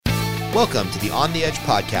Welcome to the On the Edge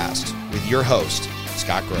podcast with your host,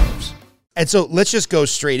 Scott Groves. And so let's just go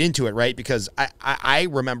straight into it, right? Because I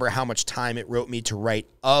remember how much time it wrote me to write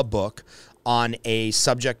a book on a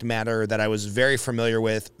subject matter that I was very familiar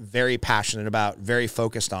with, very passionate about, very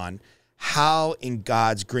focused on. How in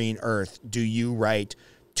God's green earth do you write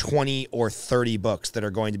 20 or 30 books that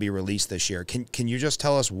are going to be released this year? Can you just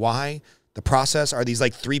tell us why, the process? Are these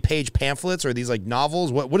like 3-page pamphlets? Or are these like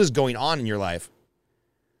novels? What is going on in your life?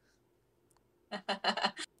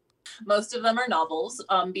 Most of them are novels,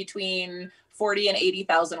 between 40 and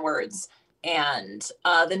 80,000 words. And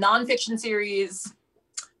the nonfiction series,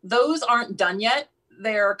 those aren't done yet.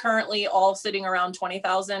 They're currently all sitting around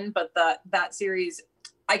 20,000, but that series,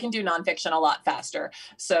 I can do nonfiction a lot faster.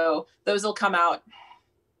 So those will come out,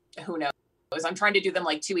 who knows? I'm trying to do them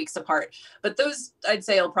like 2 weeks apart. But those, I'd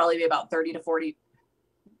say, will probably be about 30 to 40.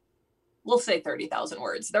 We'll say 30,000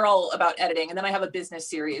 words. They're all about editing. And then I have a business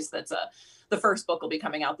series that's the first book will be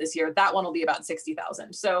coming out this year. That one will be about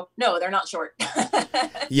 60,000. So no, they're not short.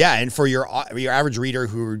 Yeah. And for your average reader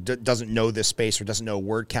who doesn't know this space or doesn't know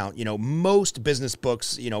word count, most business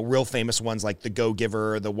books, real famous ones like The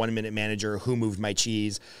Go-Giver, The 1 Minute Manager, Who Moved My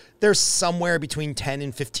Cheese, there's somewhere between 10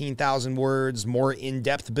 and 15,000 words. More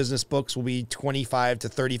in-depth business books will be 25 to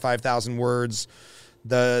 35,000 words.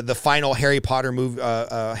 The final Harry Potter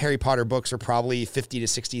Harry Potter books are probably 50 to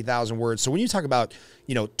 60,000 words. So when you talk about,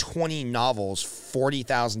 20 novels,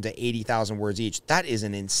 40,000 to 80,000 words each, that is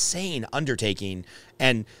an insane undertaking.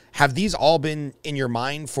 And have these all been in your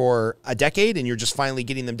mind for a decade and you're just finally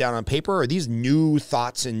getting them down on paper? Or are these new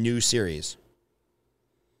thoughts and new series?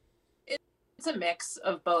 It's a mix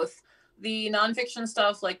of both. The nonfiction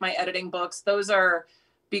stuff, like my editing books, those are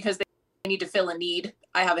because they need to fill a need.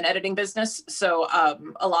 I have an editing business, so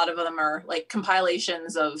a lot of them are like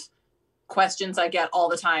compilations of questions I get all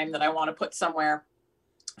the time that I want to put somewhere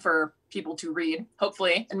for people to read,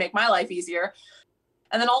 hopefully, and make my life easier.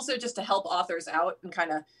 And then also just to help authors out and kind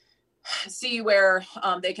of see where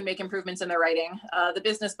they can make improvements in their writing. The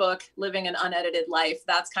business book, Living an Unedited Life,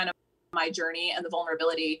 that's kind of my journey and the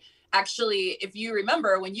vulnerability. Actually, if you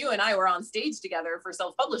remember when you and I were on stage together for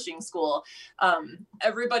self-publishing school,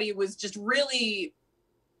 everybody was just really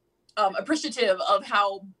appreciative of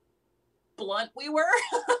how blunt we were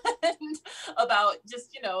and about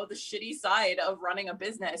just, the shitty side of running a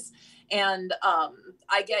business. And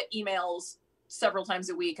I get emails several times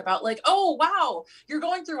a week about like, oh, wow, you're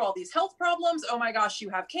going through all these health problems. Oh my gosh, you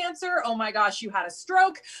have cancer. Oh my gosh, you had a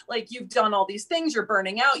stroke. Like you've done all these things. You're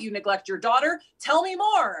burning out. You neglect your daughter. Tell me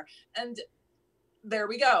more. And there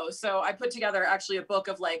we go. So I put together actually a book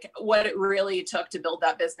of like what it really took to build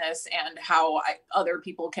that business and how other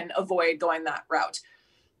people can avoid going that route.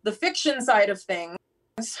 The fiction side of things,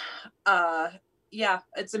 yeah,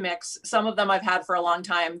 it's a mix. Some of them I've had for a long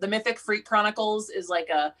time. The Mythic Freak Chronicles is like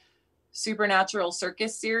a supernatural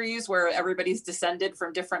circus series where everybody's descended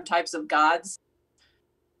from different types of gods.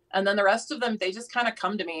 And then the rest of them, they just kind of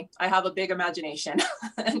come to me. I have a big imagination.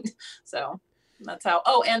 And so that's how,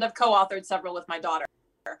 and I've co-authored several with my daughter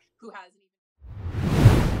who has.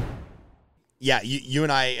 Yeah, you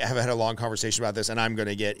and I have had a long conversation about this, and I'm going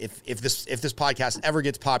to get, if this podcast ever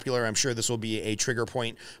gets popular, I'm sure this will be a trigger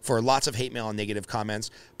point for lots of hate mail and negative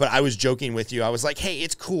comments. But I was joking with you. I was like, hey,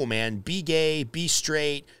 it's cool, man. Be gay, be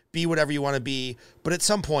straight, be whatever you want to be. But at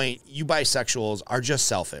some point, you bisexuals are just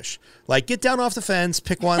selfish. Like, get down off the fence,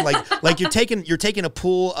 pick one. Like you're taking a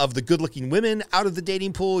pool of the good-looking women out of the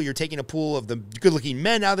dating pool. You're taking a pool of the good-looking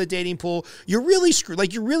men out of the dating pool. You're really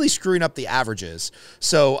screwing up the averages.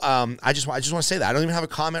 So I just want to say that. I don't even have a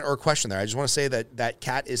comment or a question there. I just want to say that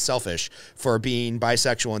Kat is selfish for being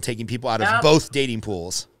bisexual and taking people out of both dating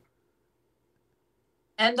pools.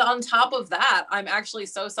 And on top of that, I'm actually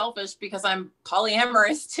so selfish because I'm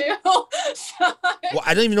polyamorous too. Well,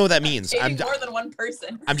 I don't even know what that means. I'm more than one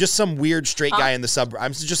person. I'm just some weird straight guy in the suburb.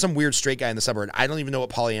 I'm just some weird straight guy in the suburb. I don't even know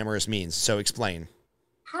what polyamorous means. So explain.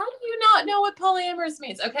 How do you not know what polyamorous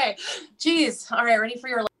means? Okay. Geez. All right. Ready for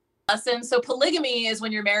your lesson? So polygamy is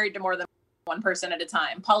when you're married to more than one person at a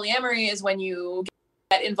time. Polyamory is when you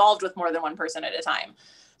get involved with more than one person at a time.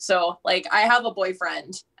 So like I have a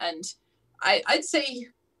boyfriend and I'd say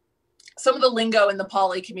some of the lingo in the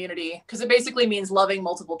poly community, because it basically means loving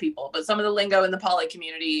multiple people, but some of the lingo in the poly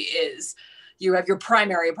community is you have your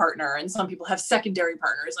primary partner and some people have secondary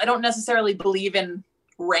partners. I don't necessarily believe in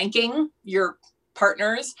ranking your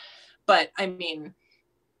partners, but I mean,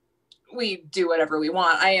 we do whatever we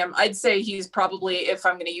want. I'd say he's probably, if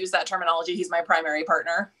I'm going to use that terminology, he's my primary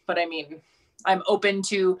partner, but I mean, I'm open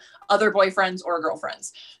to other boyfriends or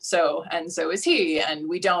girlfriends. So is he, and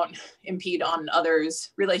we don't impede on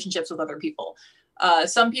others' relationships with other people.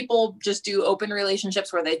 Some people just do open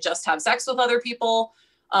relationships where they just have sex with other people.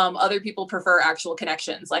 Other people prefer actual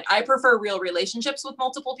connections. Like I prefer real relationships with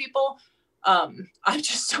multiple people. I'm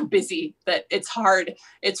just so busy that it's hard.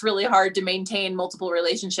 It's really hard to maintain multiple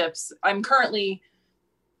relationships. I currently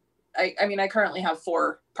have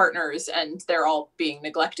 4 partners and they're all being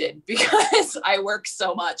neglected because I work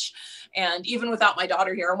so much. And even without my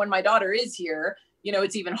daughter here, and when my daughter is here, you know,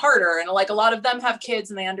 it's even harder. And like a lot of them have kids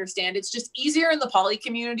and they understand it's just easier in the poly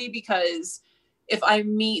community because if I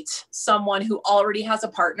meet someone who already has a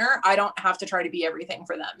partner, I don't have to try to be everything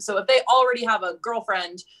for them. So if they already have a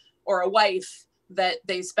girlfriend or a wife that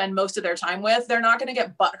they spend most of their time with, they're not going to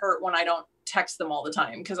get butthurt when I don't text them all the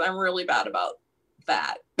time because I'm really bad about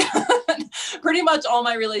that. Pretty much all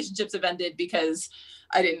my relationships have ended because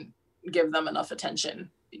I didn't give them enough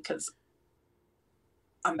attention because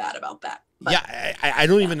I'm bad about that. But, yeah, I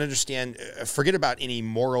don't even understand. Forget about any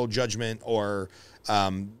moral judgment or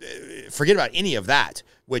forget about any of that,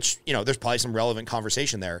 which, you know, there's probably some relevant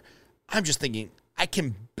conversation there. I'm just thinking I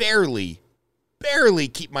can barely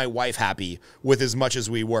keep my wife happy with as much as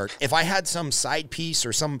we work. If I had some side piece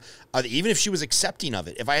or some, even if she was accepting of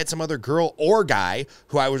it, if I had some other girl or guy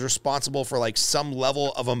who I was responsible for like some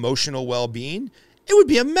level of emotional well-being, it would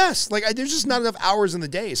be a mess. Like there's just not enough hours in the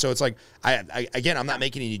day. So it's like, again, I'm not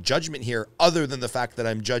making any judgment here other than the fact that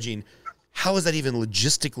I'm judging. How is that even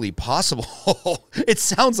logistically possible? It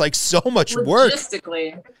sounds like so much work.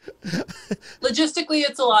 Logistically,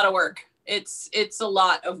 it's a lot of work. It's a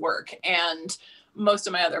lot of work. And most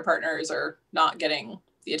of my other partners are not getting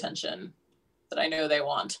the attention that I know they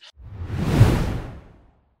want.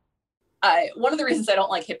 One of the reasons I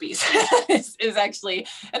don't like hippies is actually,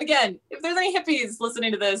 and again, if there's any hippies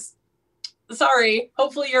listening to this, sorry,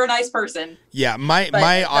 hopefully you're a nice person. Yeah, my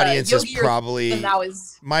audience is probably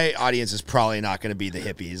my audience is probably not going to be the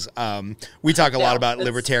hippies. We talk a lot about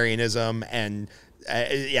libertarianism, and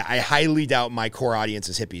I highly doubt my core audience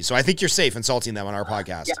is hippies. So I think you're safe insulting them on our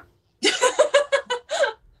podcast. Yeah.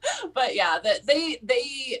 But yeah,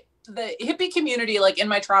 the hippie community, like in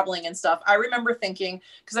my traveling and stuff, I remember thinking,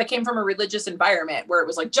 because I came from a religious environment where it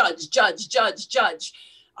was like judge.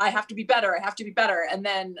 I have to be better. And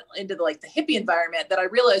then into the hippie environment that I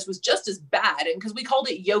realized was just as bad. And because we called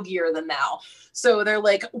it yogier than thou. So they're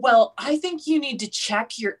like, well, I think you need to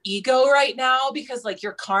check your ego right now because like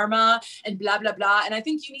your karma and blah, blah, blah. And I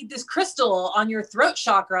think you need this crystal on your throat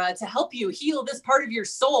chakra to help you heal this part of your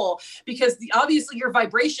soul because obviously your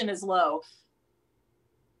vibration is low.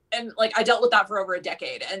 And like, I dealt with that for over a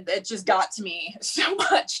decade and it just got to me so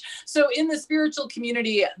much. So in the spiritual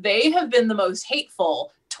community, they have been the most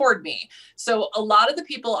hateful toward me. So a lot of the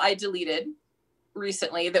people I deleted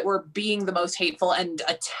recently that were being the most hateful and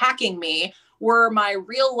attacking me were my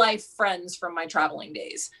real life friends from my traveling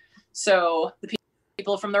days. So the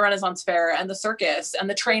people from the Renaissance Fair and the circus and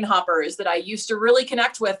the train hoppers that I used to really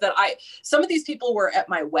connect with, some of these people were at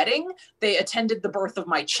my wedding. They attended the birth of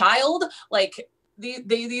my child. Like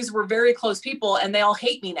these were very close people and they all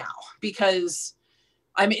hate me now because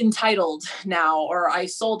I'm entitled now, or I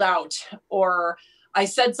sold out, or I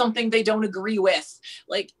said something they don't agree with.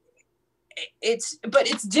 Like but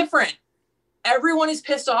it's different. Everyone is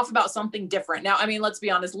pissed off about something different. Now, I mean, let's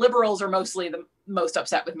be honest, liberals are mostly the most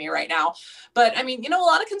upset with me right now. But I mean, a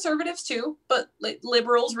lot of conservatives too, but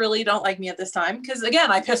liberals really don't like me at this time. Because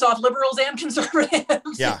again, I piss off liberals and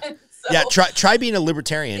conservatives. Yeah. So, try being a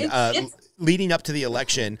libertarian. Leading up to the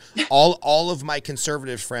election, all of my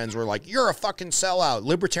conservative friends were like, you're a fucking sellout.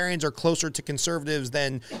 Libertarians are closer to conservatives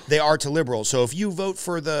than they are to liberals. So if you vote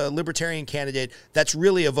for the libertarian candidate, that's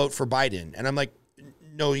really a vote for Biden. And I'm like,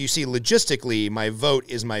 no, you see, logistically, my vote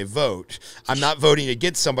is my vote. I'm not voting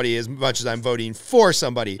against somebody as much as I'm voting for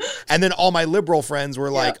somebody. And then all my liberal friends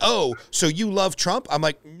were like, oh, so you love Trump? I'm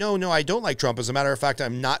like, no, I don't like Trump. As a matter of fact,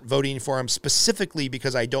 I'm not voting for him specifically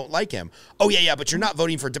because I don't like him. Oh, yeah, but you're not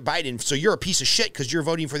voting for Biden, so you're a piece of shit because you're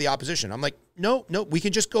voting for the opposition. I'm like, no, we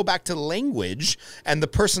can just go back to language, and the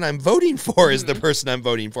person I'm voting for is the person I'm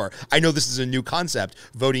voting for. I know this is a new concept,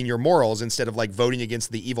 voting your morals instead of like voting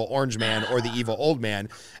against the evil orange man or the evil old man.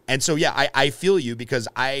 And so, yeah, I feel you because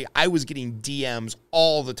I was getting DMs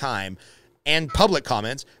all the time and public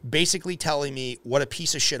comments basically telling me what a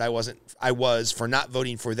piece of shit I was for not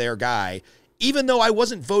voting for their guy, even though I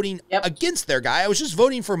wasn't voting against their guy. I was just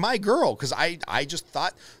voting for my girl because I just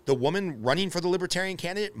thought the woman running for the libertarian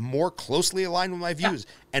candidate more closely aligned with my views.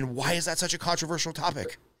 Yeah. And why is that such a controversial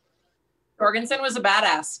topic? Jorgensen was a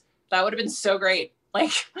badass. That would have been so great.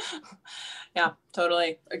 Like, yeah,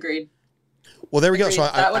 totally agreed. Well, there we go. So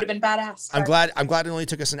that would have been badass. I'm glad it only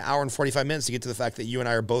took us an hour and 45 minutes to get to the fact that you and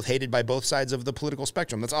I are both hated by both sides of the political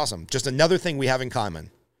spectrum. That's awesome. Just another thing we have in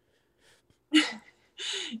common.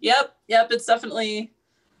 Yep. It's definitely,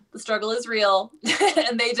 the struggle is real,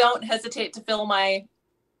 and they don't hesitate to fill my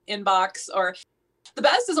inbox. Or the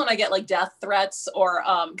best is when I get like death threats, or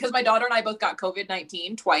because my daughter and I both got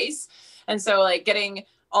COVID-19 twice, and so like getting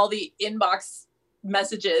all the inbox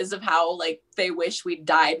messages of how like they wish we'd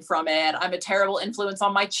died from it. I'm a terrible influence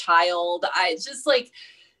on my child. I just like,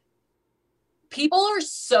 people are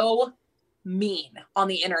so mean on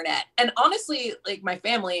the internet, and honestly, like my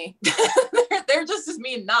family, they're just as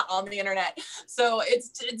mean not on the internet. So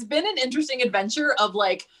it's been an interesting adventure of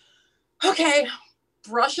like, okay,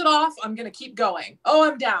 brush it off, I'm gonna keep going. Oh,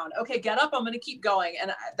 I'm down. Okay, get up, I'm gonna keep going.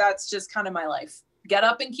 And that's just kind of my life. Get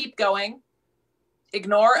up and keep going.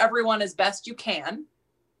 Ignore everyone as best you can.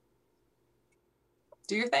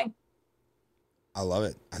 Do your thing. I love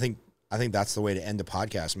it. I think that's the way to end a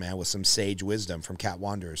podcast, man, with some sage wisdom from Kat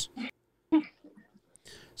Wanders.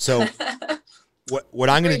 So what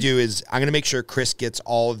I'm going to do is I'm going to make sure Chris gets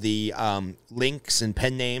all the links and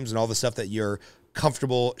pen names and all the stuff that you're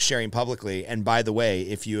comfortable sharing publicly. And by the way,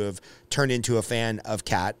 if you have turned into a fan of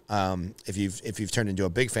Kat, if you've turned into a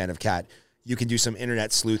big fan of Kat, you can do some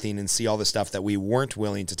internet sleuthing and see all the stuff that we weren't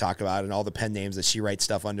willing to talk about and all the pen names that she writes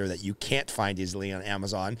stuff under that you can't find easily on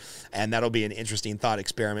Amazon. And that'll be an interesting thought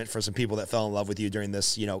experiment for some people that fell in love with you during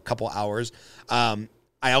this, couple hours.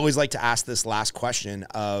 I always like to ask this last question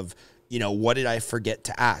of, what did I forget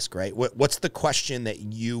to ask, right? What's the question that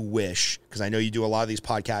you wish, because I know you do a lot of these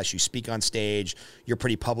podcasts, you speak on stage, you're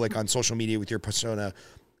pretty public on social media with your persona.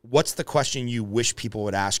 What's the question you wish people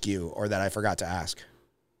would ask you or that I forgot to ask?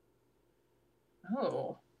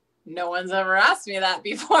 Oh, no one's ever asked me that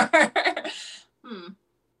before.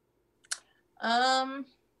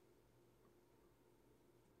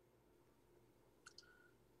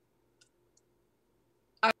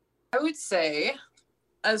 I would say,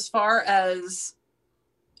 as far as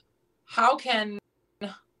how can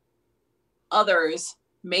others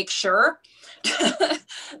make sure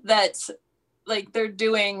that like they're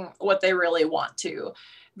doing what they really want to,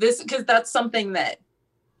 because that's something that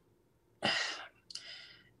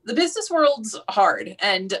the business world's hard.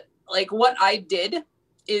 And like what I did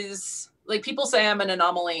is, like, people say I'm an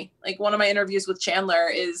anomaly. Like one of my interviews with Chandler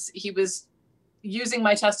is he was using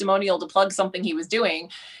my testimonial to plug something he was doing.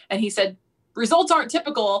 And he said, results aren't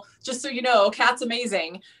typical, just so you know, Kat's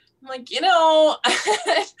amazing. I'm like,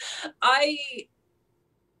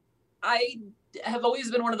 I have always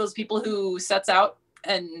been one of those people who sets out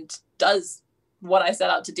and does what I set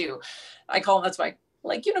out to do. That's why I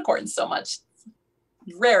like unicorns so much.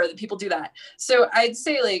 Rare that people do that. So I'd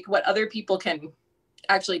say like what other people can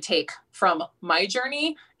actually take from my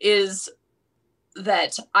journey is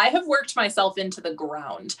that I have worked myself into the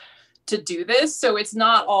ground to do this. So it's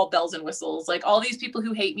not all bells and whistles. Like all these people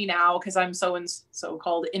who hate me now because I'm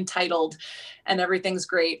so-called entitled and everything's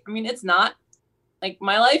great. I mean, it's not. Like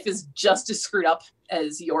my life is just as screwed up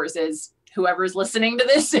as yours is. Whoever's listening to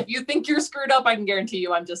this, if you think you're screwed up, I can guarantee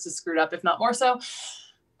you I'm just as screwed up, if not more so.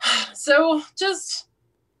 So just,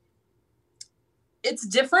 it's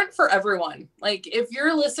different for everyone. Like if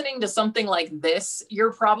you're listening to something like this,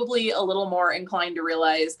 you're probably a little more inclined to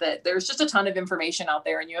realize that there's just a ton of information out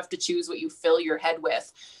there and you have to choose what you fill your head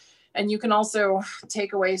with. And you can also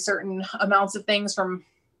take away certain amounts of things from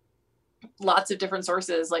lots of different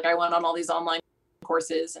sources. Like I went on all these online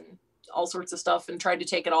courses and all sorts of stuff and tried to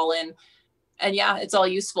take it all in. And yeah, it's all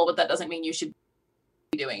useful, but that doesn't mean you should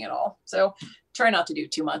be doing it all. So try not to do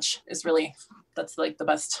too much that's like the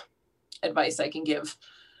best advice I can give.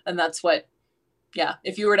 And that's what,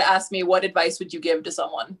 if you were to ask me, what advice would you give to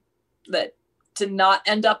someone that to not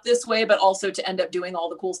end up this way, but also to end up doing all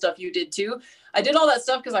the cool stuff you did too? I did all that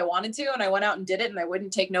stuff because I wanted to, and I went out and did it, and I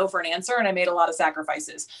wouldn't take no for an answer. And I made a lot of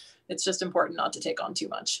sacrifices. It's just important not to take on too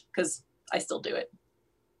much because I still do it.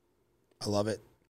 I love it.